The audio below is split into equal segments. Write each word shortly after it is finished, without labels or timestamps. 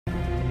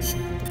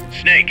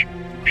Snake,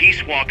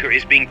 Peace Walker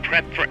is being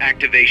prepped for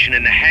activation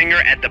in the hangar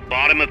at the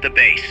bottom of the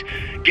base.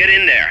 Get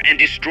in there and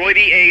destroy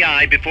the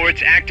AI before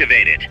it's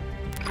activated.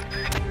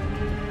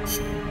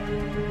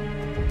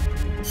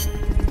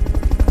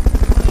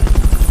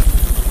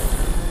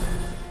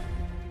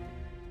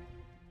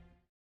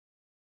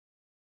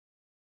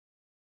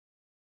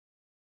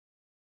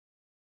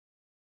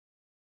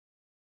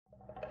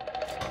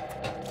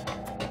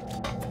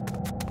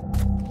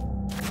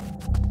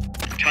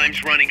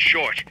 Time's running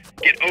short.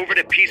 Get over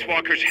to Peace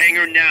Walker's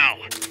hangar now.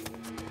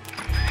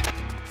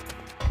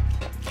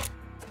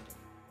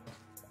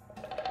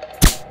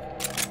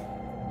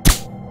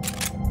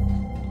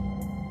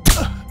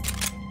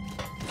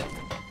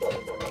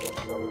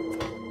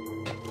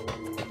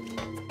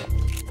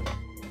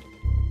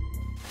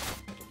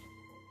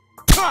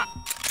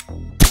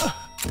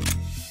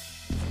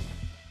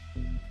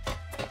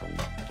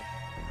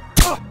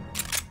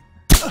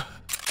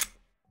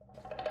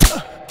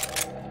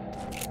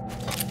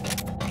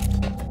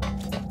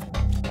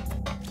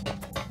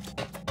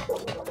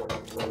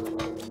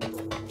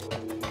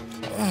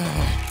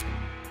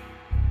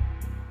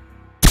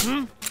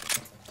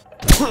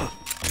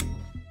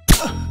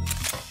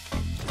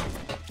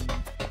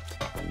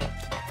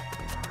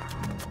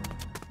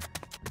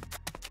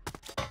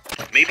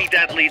 Maybe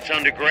that leads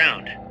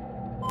underground.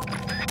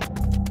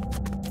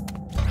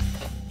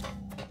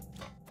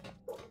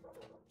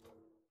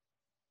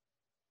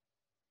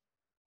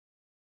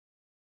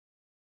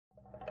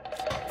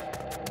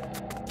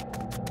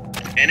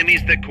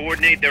 Enemies that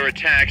coordinate their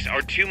attacks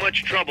are too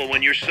much trouble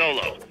when you're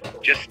solo.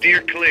 Just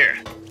steer clear.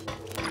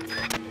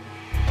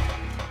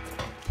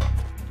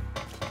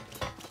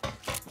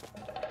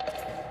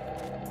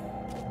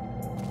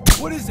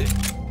 What is it?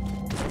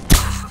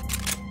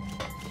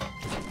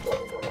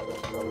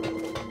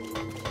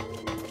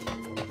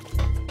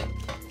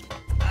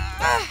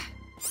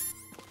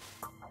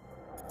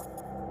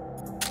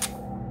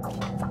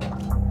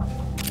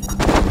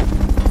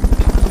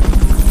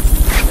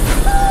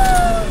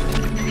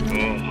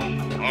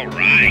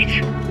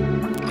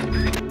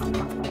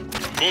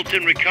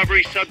 Fulton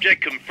recovery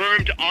subject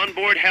confirmed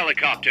onboard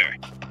helicopter.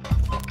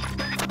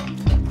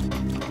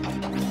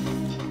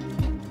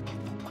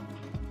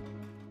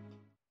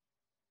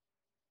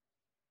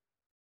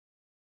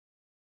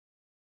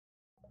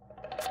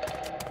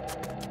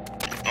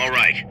 All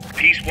right,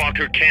 Peace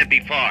Walker can't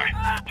be far.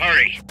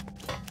 Hurry.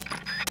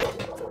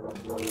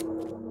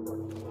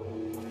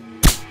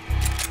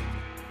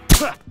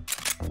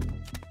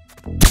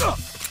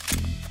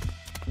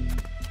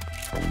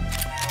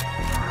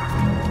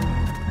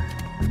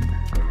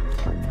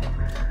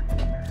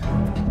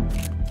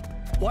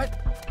 What?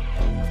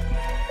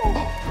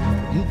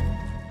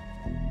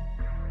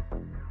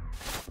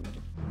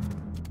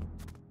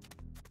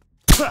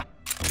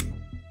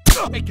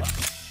 Wake up!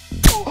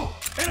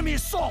 Enemy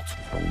assault!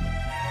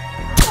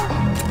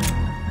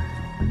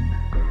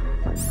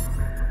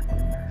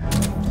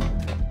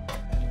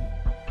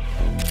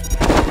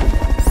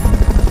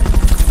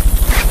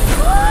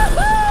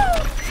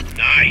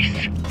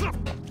 Nice.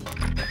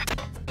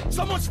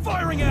 Someone's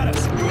firing at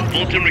us!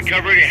 Fulton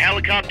recovery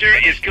helicopter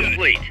is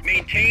complete.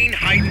 Maintain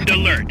heightened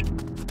alert.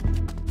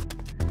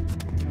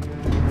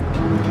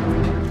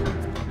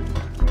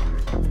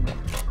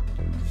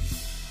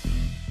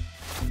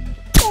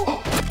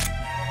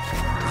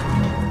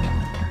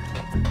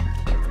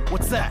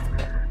 What's that?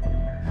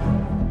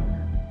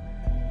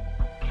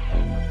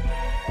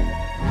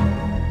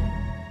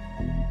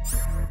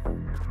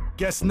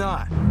 Guess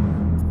not.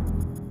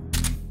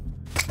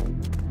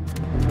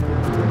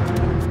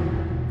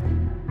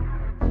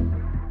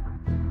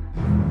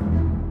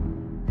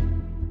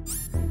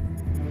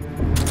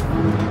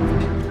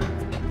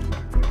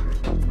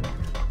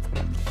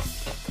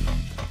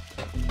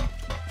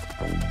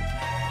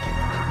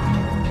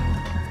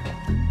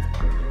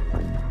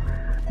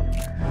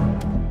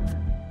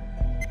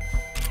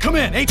 Come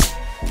in, H.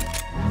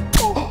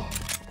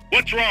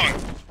 What's wrong?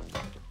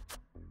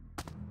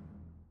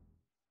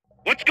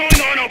 What's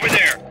going on over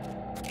there?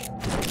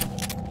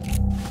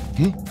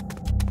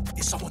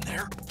 Is someone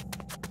there?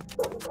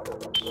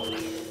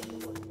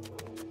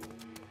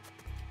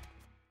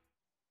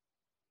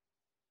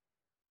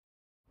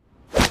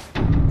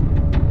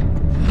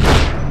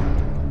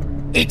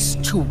 It's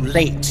too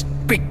late,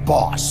 Big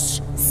Boss.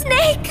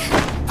 Snake!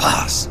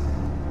 Boss.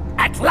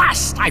 At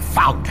last I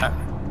found her.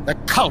 The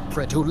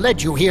culprit who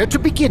led you here to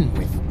begin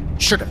with.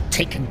 Should have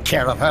taken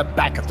care of her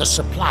back at the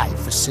supply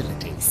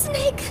facility.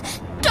 Snake,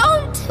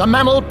 don't! The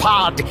mammal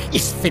pod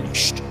is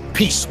finished.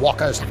 Peace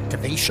Walker's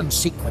activation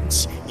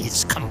sequence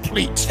is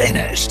complete.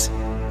 Finished.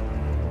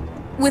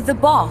 With the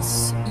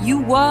boss,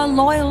 you were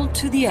loyal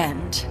to the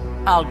end.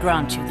 I'll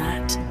grant you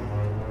that.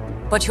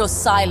 But your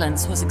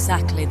silence was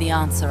exactly the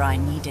answer I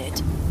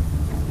needed.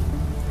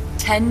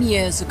 10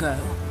 years ago,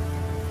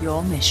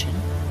 your mission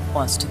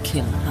was to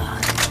kill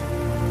her.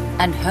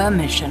 And her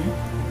mission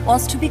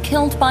was to be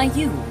killed by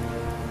you.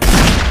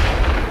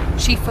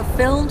 She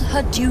fulfilled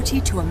her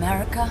duty to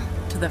America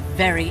to the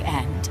very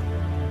end.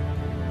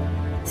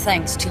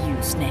 Thanks to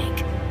you,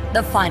 Snake,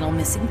 The final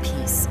missing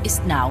piece is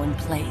now in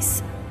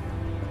place.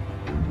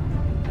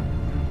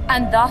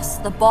 And thus,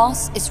 the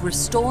boss is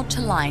restored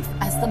to life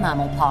as the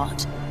mammal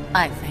part.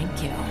 I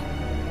thank you.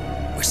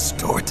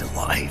 Restored to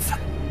life?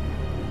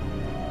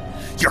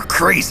 You're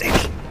crazy!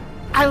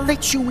 I'll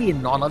let you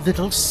in on a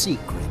little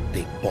secret,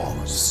 Big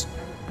Boss.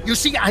 You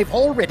see, I've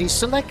already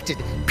selected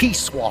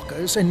Peace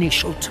Walker's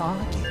initial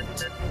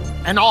target.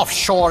 An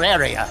offshore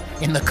area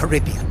in the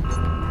Caribbean.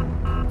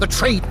 The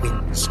trade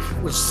winds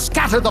will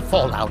scatter the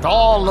fallout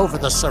all over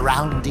the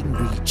surrounding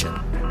region.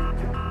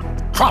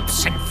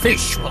 Crops and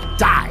fish will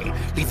die,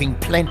 leaving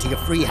plenty of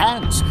free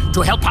hands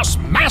to help us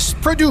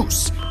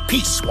mass-produce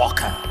Peace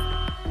Walker.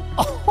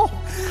 Oh,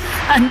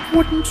 and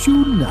wouldn't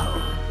you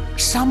know,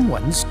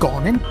 someone's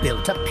gone and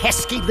built a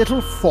pesky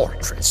little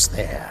fortress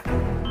there.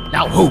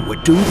 Now who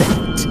would do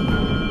that?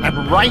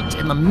 And right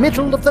in the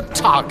middle of the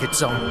target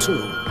zone,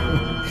 too.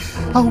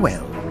 Oh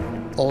well,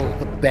 all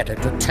the better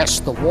to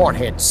test the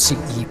warhead,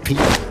 CEP.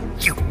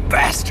 You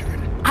bastard!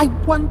 I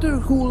wonder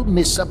who'll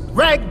miss a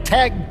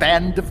ragtag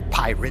band of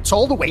pirates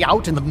all the way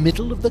out in the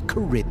middle of the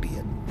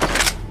Caribbean.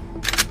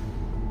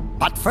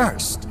 But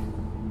first,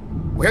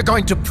 we're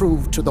going to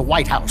prove to the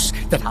White House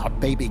that our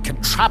baby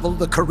can travel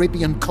the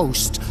Caribbean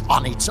coast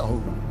on its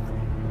own.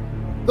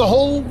 The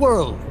whole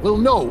world will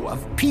know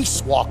of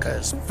Peace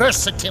Walker's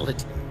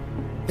versatility.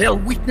 They'll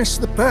witness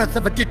the birth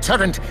of a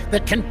deterrent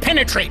that can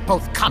penetrate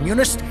both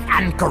communist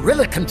and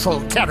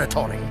guerrilla-controlled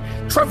territory,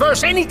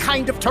 traverse any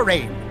kind of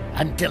terrain,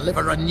 and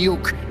deliver a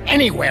nuke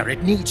anywhere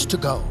it needs to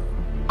go.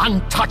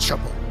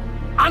 Untouchable,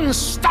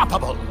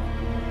 unstoppable,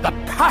 the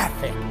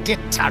perfect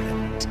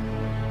deterrent.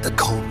 The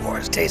Cold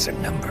War's days are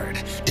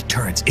numbered.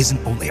 Deterrence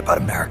isn't only about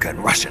America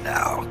and Russia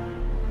now.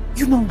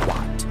 You know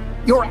what?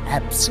 You're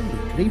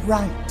absolutely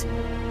right.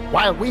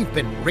 While we've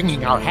been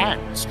wringing our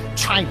hands,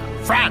 China,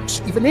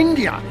 France, even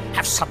India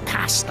have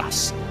surpassed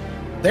us.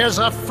 There's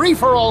a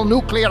free-for-all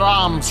nuclear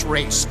arms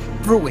race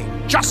brewing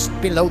just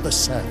below the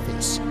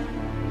surface.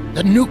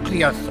 The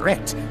nuclear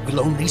threat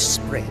will only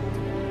spread,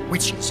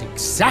 which is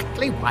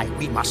exactly why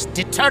we must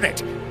deter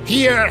it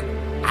here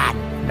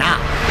and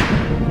now.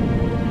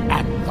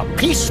 And the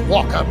Peace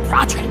Walker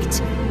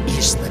Project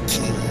is the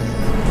key.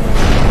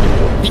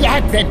 The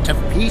advent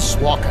of Peace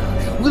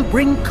Walker will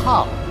bring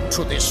calm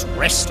to this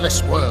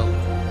restless world.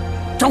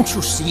 Don't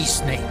you see,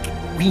 Snake?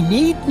 We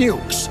need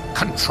nukes,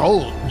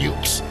 controlled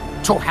nukes,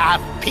 to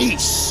have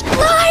peace.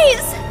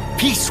 Lies!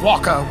 Peace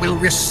Walker will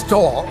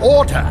restore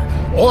order.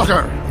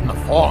 Order in the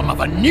form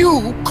of a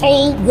new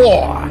Cold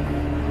War.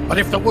 But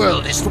if the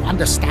world is to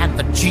understand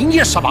the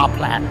genius of our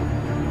plan,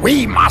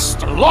 we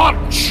must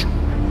launch!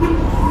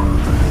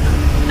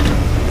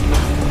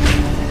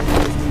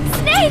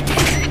 Snake!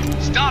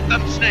 Stop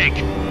them, Snake!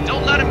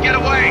 Don't let him get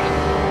away!